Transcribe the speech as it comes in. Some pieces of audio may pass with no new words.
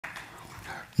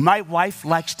My wife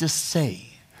likes to say,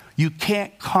 you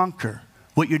can't conquer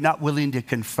what you're not willing to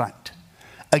confront.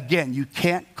 Again, you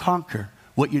can't conquer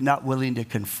what you're not willing to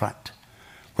confront.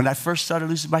 When I first started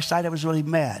losing my sight, I was really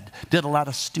mad, did a lot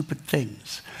of stupid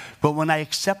things. But when I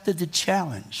accepted the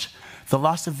challenge, the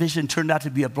loss of vision turned out to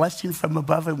be a blessing from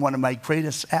above and one of my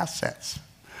greatest assets.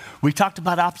 We talked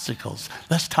about obstacles.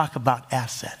 Let's talk about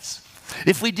assets.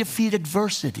 If we defeat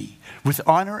adversity with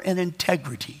honor and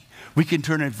integrity, we can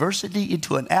turn adversity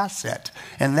into an asset,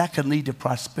 and that can lead to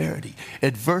prosperity.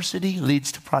 Adversity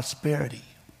leads to prosperity.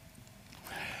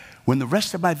 When the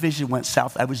rest of my vision went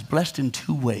south, I was blessed in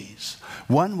two ways.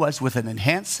 One was with an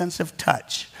enhanced sense of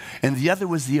touch, and the other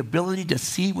was the ability to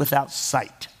see without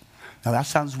sight. Now that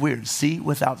sounds weird, see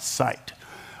without sight.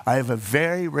 I have a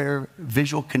very rare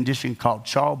visual condition called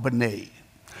Charles-Bonnet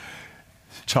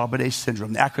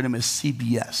syndrome. The acronym is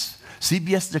CBS.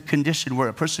 CBS is a condition where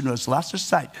a person who has lost their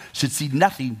sight should see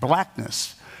nothing,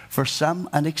 blackness, for some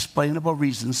unexplainable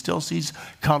reason, still sees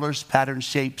colors, patterns,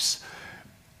 shapes,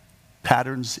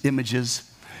 patterns, images.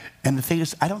 And the thing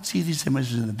is, I don't see these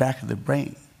images in the back of the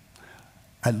brain.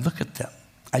 I look at them.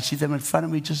 I see them in front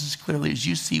of me just as clearly as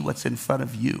you see what's in front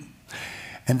of you.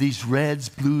 And these reds,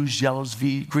 blues, yellows,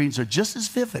 greens are just as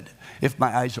vivid if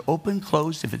my eyes are open,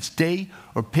 closed, if it's day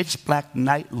or pitch black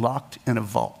night locked in a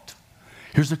vault.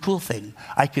 Here's the cool thing.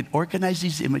 I can organize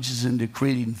these images into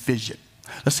creating vision.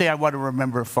 Let's say I want to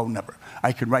remember a phone number.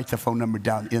 I can write the phone number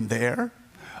down in the air.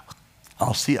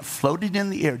 I'll see it floating in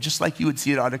the air, just like you would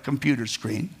see it on a computer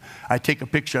screen. I take a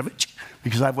picture of it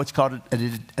because I have what's called an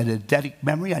eidetic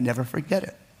memory. I never forget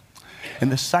it.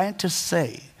 And the scientists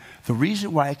say the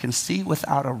reason why I can see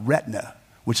without a retina,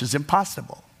 which is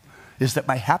impossible, is that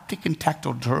my haptic and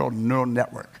tactile neural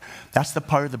network, that's the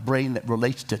part of the brain that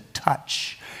relates to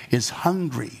touch, is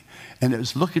hungry, and it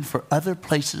was looking for other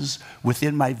places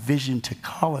within my vision to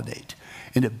colonate.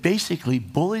 And it basically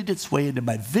bullied its way into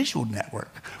my visual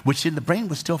network, which in the brain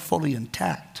was still fully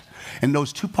intact. And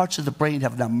those two parts of the brain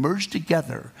have now merged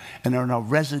together and are now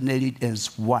resonating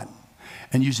as one.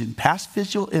 And using past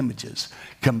visual images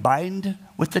combined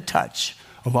with the touch,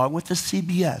 along with the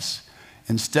CBS,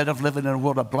 instead of living in a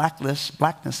world of blackness,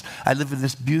 I live in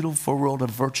this beautiful world of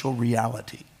virtual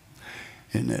reality.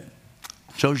 And it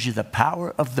shows you the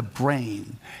power of the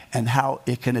brain and how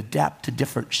it can adapt to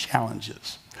different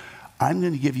challenges. I'm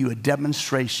going to give you a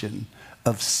demonstration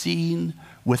of seeing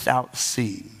without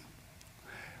seeing.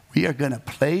 We are going to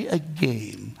play a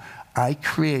game I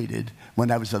created when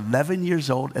I was 11 years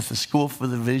old at the School for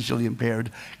the Visually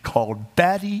Impaired called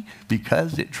Batty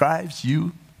because it drives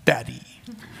you batty.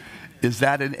 Is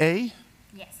that an A?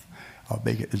 Yes. I'll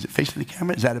make it. Is it facing the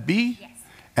camera? Is that a B? Yes.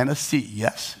 And a C?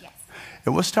 Yes? Yes.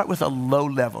 And we'll start with a low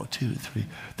level, 2, 3.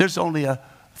 There's only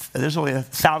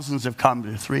thousands of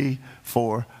combinations, 3,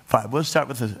 4, 5. We'll start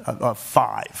with a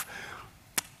 5.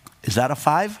 Is that a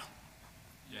 5?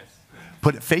 Yes.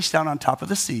 Put it face down on top of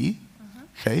the C.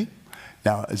 Okay.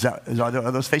 Now,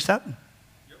 are those face up?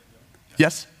 Yep.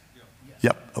 Yes?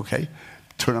 Yep. Okay.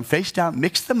 Turn them face down,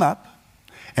 mix them up,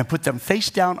 and put them face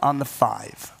down on the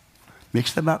 5.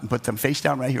 Mix them up and put them face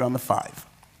down right here on the 5.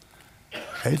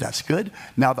 Okay, that's good.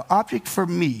 Now the object for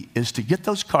me is to get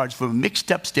those cards from a mixed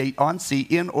up state on C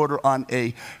in order on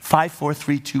a 5, 4,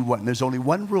 3, 2, 1. There's only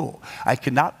one rule. I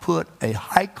cannot put a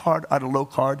high card on a low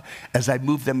card as I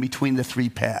move them between the 3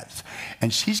 pads.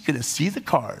 And she's going to see the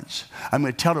cards. I'm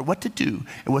going to tell her what to do,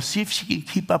 and we'll see if she can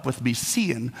keep up with me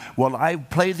seeing while I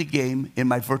play the game in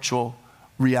my virtual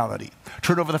reality.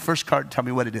 Turn over the first card and tell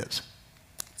me what it is.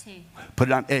 2. Put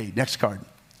it on A. Next card.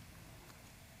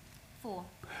 4.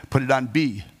 Put it on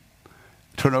B.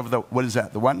 Turn over what is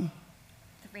that, the 1?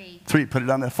 3. 3, put it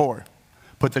on the 4.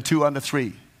 Put the 2 on the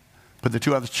 3. Put the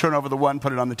 2 on the, turn over the 1,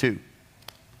 put it on the 2.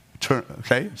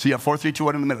 Okay, so you have 4, 3, 2,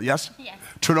 1 in the middle, yes? Yes.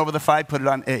 Turn over the 5, put it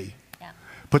on A. Yeah.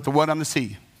 Put the 1 on the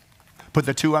C. Put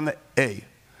the 2 on the A.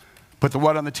 Put the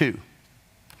 1 on the 2.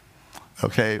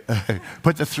 Okay,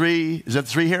 put the 3, is that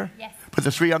 3 here? Yes. Put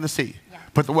the 3 on the C. Yeah.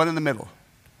 Put the 1 in the middle.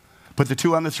 Put the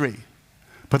 2 on the 3.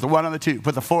 Put the 1 on the 2.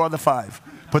 Put the 4 on the 5.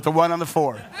 Put the 1 on the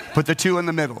 4. Put the 2 in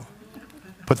the middle.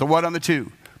 Put the 1 on the 2.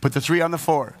 Put the 3 on the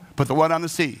 4. Put the 1 on the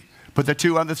C. Put the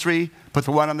 2 on the 3. Put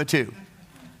the 1 on the 2.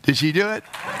 Did she do it?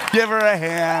 Give her a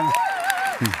hand.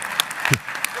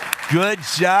 Good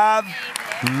job,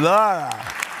 Laura.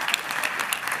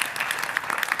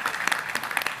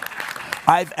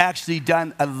 I've actually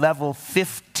done a level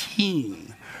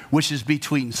 15, which is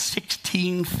between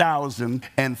 16,000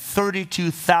 and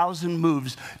 32,000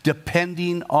 moves,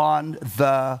 depending on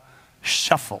the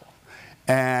shuffle.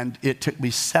 And it took me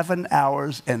 7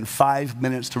 hours and 5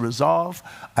 minutes to resolve.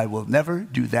 I will never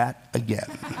do that again.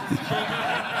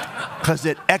 because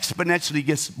it exponentially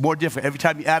gets more different. Every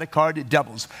time you add a card, it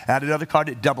doubles. Add another card,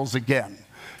 it doubles again.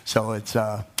 So it's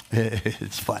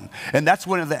fun. And that's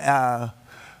one of the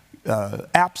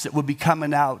apps that will be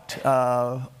coming out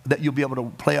that you'll be able to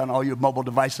play on all your mobile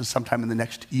devices sometime in the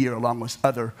next year, along with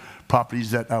other properties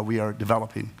that we are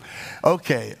developing.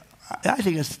 Okay, I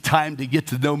think it's time to get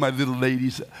to know my little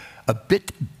ladies a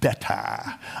bit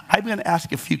better. I'm going to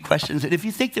ask a few questions, and if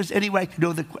you think there's any way I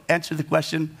can answer the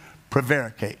question,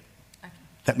 prevaricate. Okay.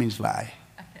 That means lie.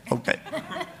 Okay.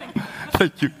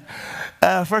 Thank you.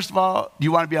 First of all, do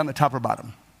you want to be on the top or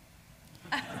bottom?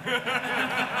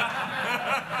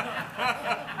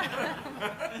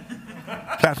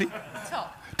 Kathy?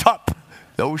 Top. Top.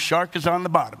 The old shark is on the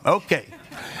bottom. Okay.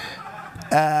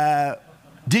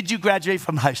 Did you graduate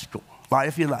from high school? Lie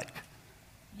if you like.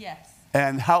 Yes.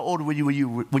 And how old were you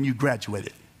when you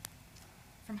graduated?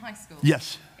 From high school?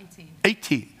 Yes. 18.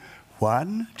 18.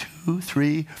 1, 2,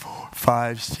 3, 4,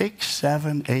 5, 6,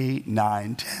 7, 8,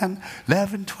 9, 10,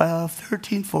 11, 12,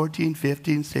 13, 14,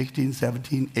 15, 16,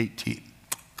 17, 18.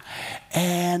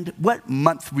 And what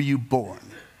month were you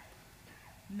born?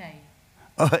 May.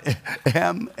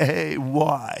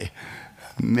 M-A-Y.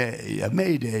 May.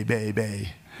 May Day, baby.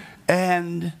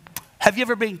 And have you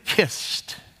ever been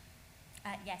kissed?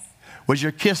 Yes. Was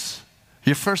your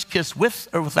first kiss with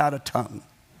or without a tongue?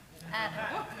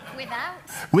 Without.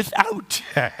 Without.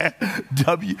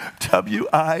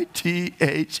 W-I-T-H-O-U-T.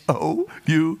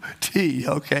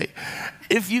 Okay.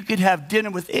 If you could have dinner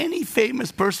with any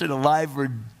famous person alive or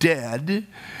dead,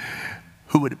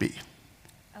 who would it be?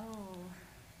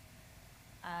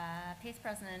 Pierce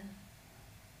Brosnan.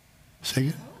 Say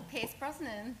it. Pierce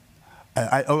Brosnan.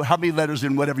 How many letters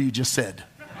in whatever you just said?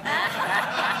 I'm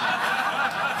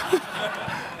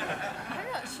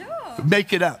not sure.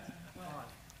 Make it up.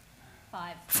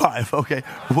 5. 5, okay.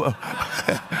 Well,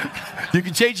 you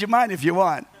can change your mind if you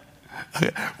want.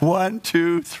 Okay. 1,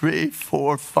 2, 3,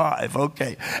 4, 5.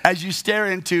 Okay. As you stare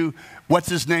into what's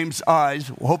his name's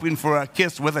eyes, hoping for a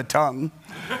kiss with a tongue,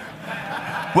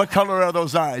 what color are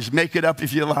those eyes? Make it up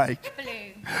if you like.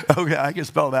 Blue. Okay, I can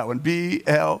spell that one.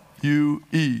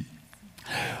 B-L-U-E.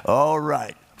 All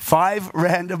right. 5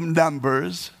 random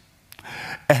numbers.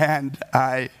 And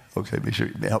okay,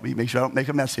 help me make sure I don't make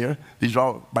a mess here. These are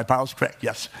all, my pile's correct,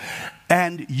 yes.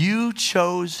 And you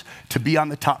chose to be on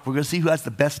the top. We're going to see who has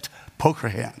the best poker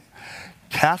hand.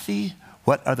 Kathy,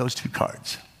 what are those 2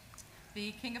 cards?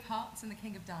 The King of Hearts and the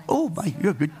King of Diamonds. Oh,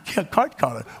 you're a good card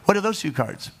caller. What are those 2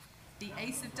 cards? The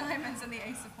Ace of Diamonds and the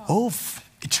Ace of Hearts. Oh,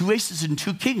 2 aces and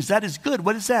 2 kings. That is good.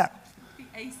 What is that? The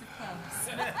Ace of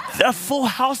Clubs. A full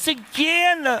house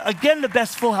again. Again, the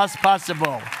best full house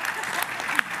possible.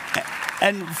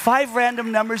 And 5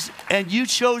 random numbers, and you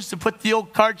chose to put the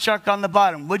old card shark on the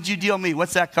bottom. What'd you deal me?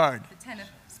 What's that card? The 10 of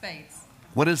Spades.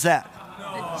 What is that?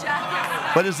 The Jack of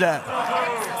Spades. What is that?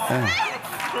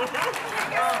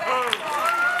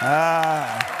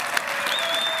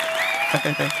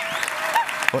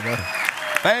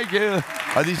 Thank you.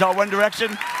 Are these all One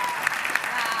Direction? Wow,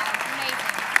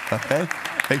 amazing. Okay.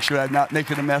 Make sure I'm not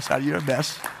making a mess out of your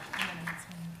mess.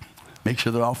 Make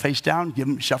sure they're all face down.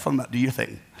 Shuffle them up. Do your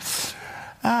thing.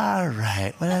 All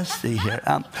right. Well, let's see here.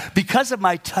 Because of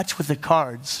my touch with the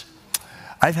cards,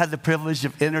 I've had the privilege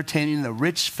of entertaining the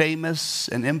rich, famous,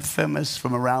 and infamous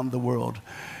from around the world.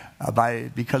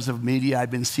 Because of media,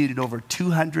 I've been seated over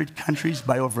 200 countries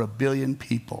by over 1 billion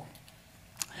people.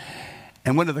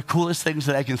 And one of the coolest things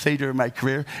that I can say during my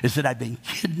career is that I've been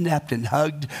kidnapped and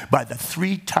hugged by the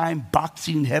 3-time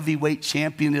boxing heavyweight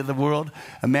champion of the world,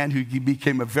 a man who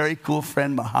became a very cool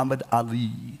friend, Muhammad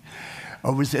Ali. I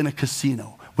was in a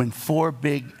casino when 4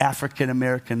 big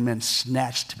African-American men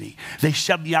snatched me. They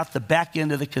shoved me out the back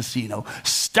end of the casino,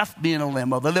 stuffed me in a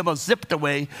limo. The limo zipped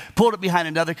away, pulled it behind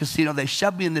another casino. They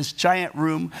shoved me in this giant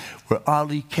room where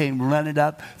Ali came running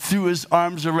up, threw his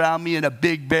arms around me in a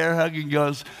big bear hug and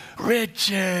goes,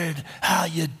 "Richard, how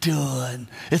you doing?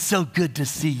 It's so good to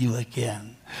see you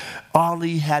again."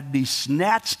 Ali had me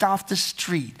snatched off the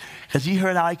street because he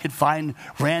heard how I could find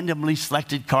randomly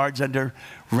selected cards under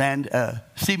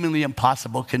seemingly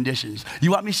impossible conditions.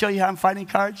 You want me to show you how I'm finding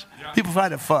cards? Yeah. People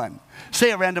find it fun.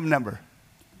 Say a random number.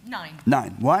 9.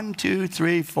 9. 1, 2,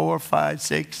 3, 4, 5,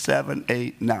 6, 7,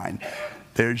 8, 9.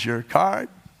 There's your card.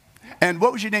 And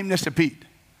what was your name, Mr. Pete?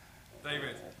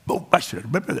 David. Oh, I should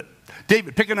remember that.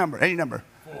 David, pick a number, any number.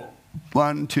 4.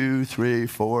 1, 2, 3,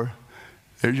 4.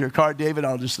 There's your card, David.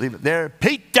 I'll just leave it there.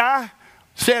 Peter,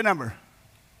 say a number.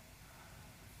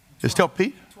 It's still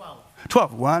Pete? 12.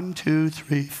 12. 1, 2,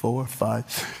 3, 4, 5,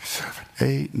 6, 7,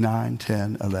 8, 9,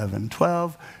 10, 11,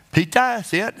 12. Peter,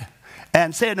 see it?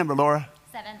 And say a number, Laura.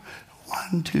 7.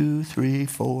 1, 2, 3,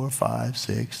 4, 5,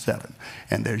 6, 7.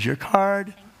 And there's your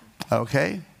card.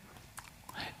 Okay.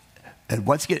 And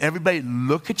once again, everybody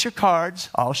look at your cards.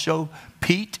 I'll show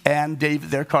Pete and David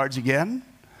their cards again.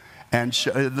 And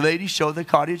the ladies show the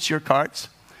audience your cards.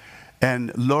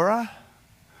 And Laura,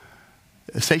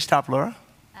 say stop, Laura.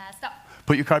 Stop.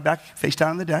 Put your card back, face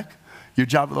down on the deck. Your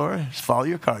job, Laura, is follow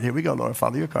your card. Here we go, Laura.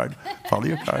 Follow your card. Follow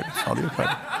your card. Follow your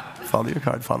card. Follow your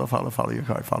card. Follow your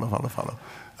card. Follow.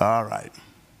 All right.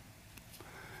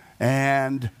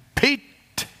 And Pete,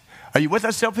 are you with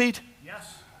us still, Pete?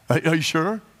 Yes. Are you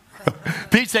sure?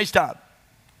 Pete, say stop.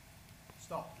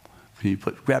 Stop. You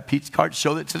grab Pete's card,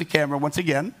 show it to the camera once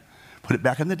again. Put it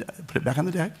back on the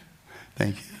deck.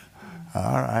 Thank you.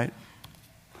 All right.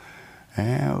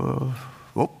 And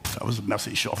whoops, that was a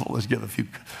messy shuffle. Let's give a few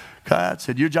cuts.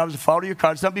 And your job is to follow your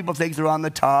cards. Some people think they're on the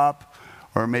top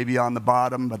or maybe on the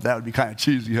bottom, but that would be kind of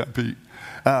cheesy, huh, Pete?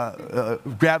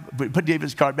 Put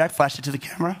David's card back, flash it to the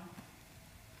camera.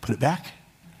 Put it back.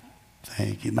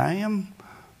 Thank you, ma'am.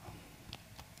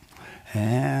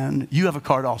 And you have a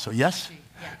card also, yes?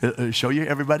 Yes. Show you,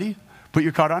 everybody. Put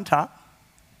your card on top.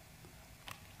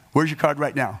 Where's your card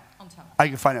right now? On top. I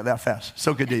can find it that fast.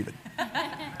 So good, David.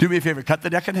 Do me a favor. Cut the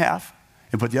deck in half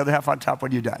and put the other half on top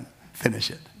when you're done.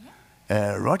 Finish it.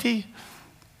 Roti.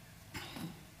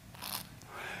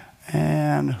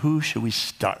 And who should we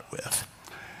start with?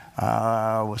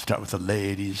 We'll start with the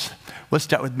ladies. We'll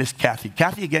start with Miss Kathy.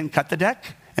 Kathy, again, cut the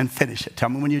deck and finish it. Tell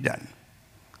me when you're done.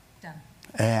 Done.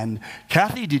 And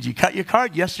Kathy, did you cut your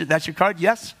card? Yes, that's your card?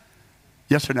 Yes?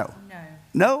 Yes or no? No.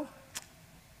 No?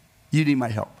 You need my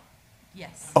help.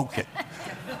 Yes. Okay.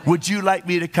 Would you like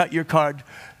me to cut your card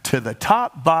to the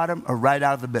top, bottom, or right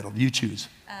out of the middle? You choose.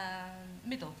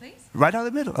 Middle, please. Right out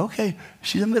of the middle. Okay.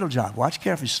 She's a middle job. Watch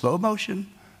carefully. Slow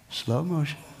motion. Slow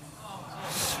motion.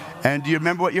 And do you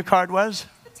remember what your card was?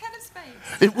 The 10 of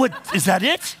spades. It would. Is that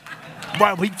it?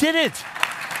 Wow, we did it.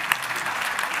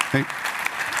 Okay.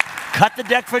 Cut the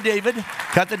deck for David.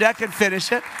 Cut the deck and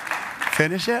finish it.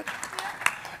 Finish it.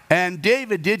 And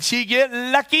David, did she get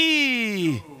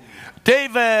lucky?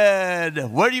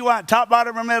 David, where do you want? Top,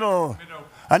 bottom, or middle? Middle.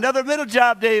 Another middle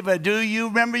job, David. Do you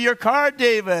remember your card,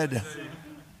 David?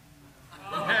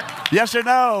 Yes or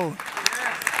no?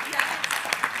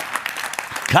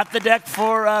 Cut the deck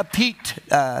for Pete,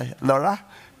 Laura.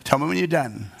 Tell me when you're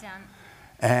done. Done.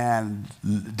 And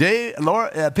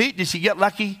Pete, did she get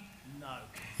lucky?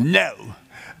 No.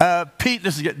 No. Pete,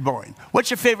 this is getting boring.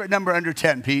 What's your favorite number under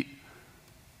 10, Pete?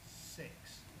 6.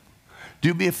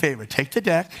 Do me a favor. Take the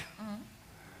deck.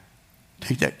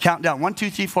 Take that. Count down. 1,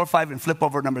 2, 3, 4, 5, and flip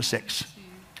over number 6. 2,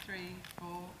 3, 4,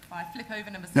 5. Flip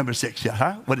over number 6. Number 6, yeah,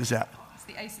 huh? What is that? It's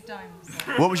the ace of diamonds.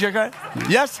 What was your card?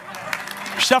 Yes?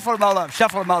 Shuffle them all up.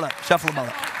 Shuffle them all up. Shuffle them all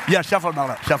up. Yeah, shuffle them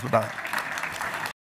all up. Shuffle them all up.